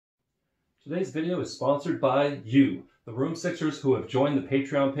Today's video is sponsored by you, the Room Sixers who have joined the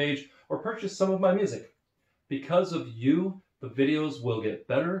Patreon page or purchased some of my music. Because of you, the videos will get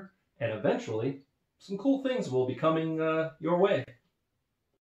better, and eventually, some cool things will be coming your way.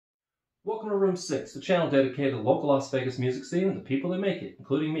 Welcome to Room 6, the channel dedicated to the local Las Vegas music scene and the people that make it,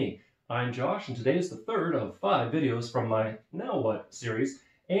 including me. I'm Josh, and today is the third of 5 videos from my Now What series,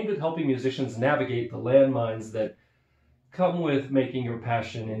 aimed at helping musicians navigate the landmines that come with making your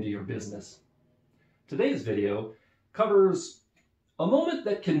passion into your business. Today's video covers a moment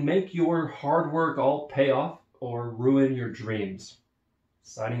that can make your hard work all pay off or ruin your dreams.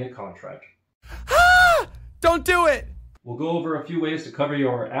 Signing a contract. Ah! Don't do it! We'll go over a few ways to cover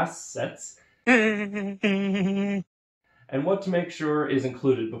your assets and what to make sure is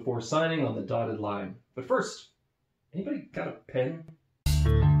included before signing on the dotted line. But first, anybody got a pen?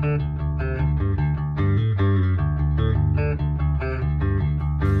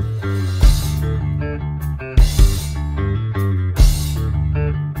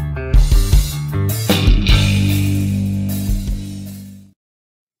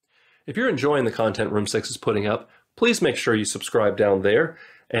 If you're enjoying the content Room 6 is putting up, please make sure you subscribe down there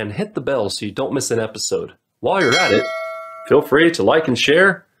and hit the bell so you don't miss an episode. While you're at it, feel free to like and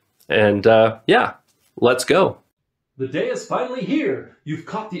share, and yeah, let's go. The day is finally here. You've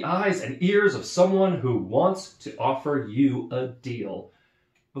caught the eyes and ears of someone who wants to offer you a deal.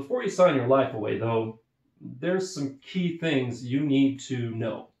 Before you sign your life away, though, there's some key things you need to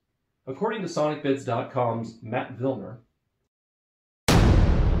know. According to SonicBids.com's Matt Vilmer,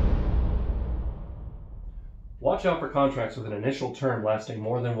 watch out for contracts with an initial term lasting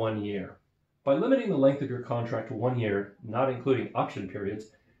more than 1 year. By limiting the length of your contract to 1 year, not including option periods,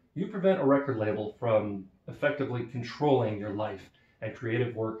 you prevent a record label from effectively controlling your life and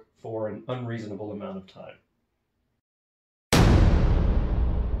creative work for an unreasonable amount of time.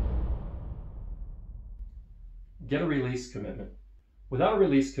 Get a release commitment. Without a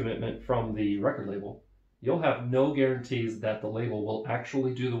release commitment from the record label, you'll have no guarantees that the label will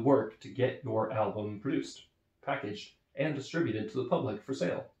actually do the work to get your album produced, packaged, and distributed to the public for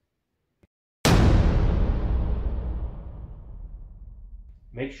sale.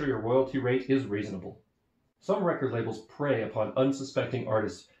 Make sure your royalty rate is reasonable. Some record labels prey upon unsuspecting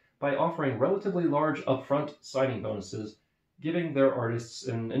artists by offering relatively large upfront signing bonuses, giving their artists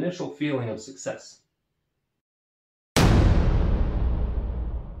an initial feeling of success.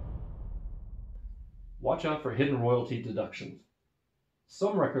 Watch out for hidden royalty deductions.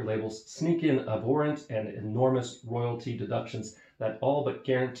 Some record labels sneak in abhorrent and enormous royalty deductions that all but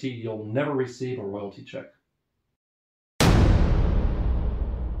guarantee you'll never receive a royalty check.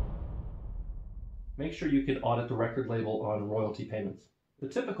 Make sure you can audit the record label on royalty payments. The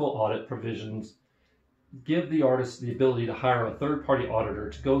typical audit provisions give the artist the ability to hire a third-party auditor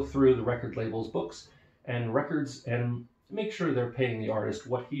to go through the record label's books and records and make sure they're paying the artist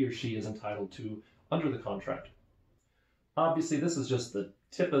what he or she is entitled to under the contract. Obviously, this is just the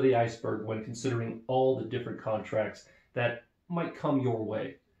tip of the iceberg when considering all the different contracts that might come your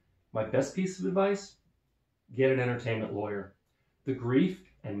way. My best piece of advice? Get an entertainment lawyer. The grief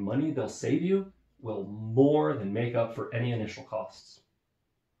and money they'll save you will more than make up for any initial costs.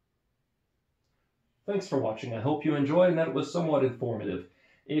 Thanks for watching. I hope you enjoyed and that it was somewhat informative.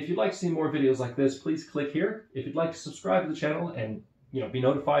 If you'd like to see more videos like this, please click here. If you'd like to subscribe to the channel and be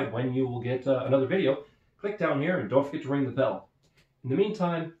notified when you will get another video, click down here and don't forget to ring the bell. In the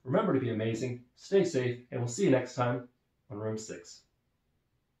meantime, remember to be amazing, stay safe, and we'll see you next time on Room 6.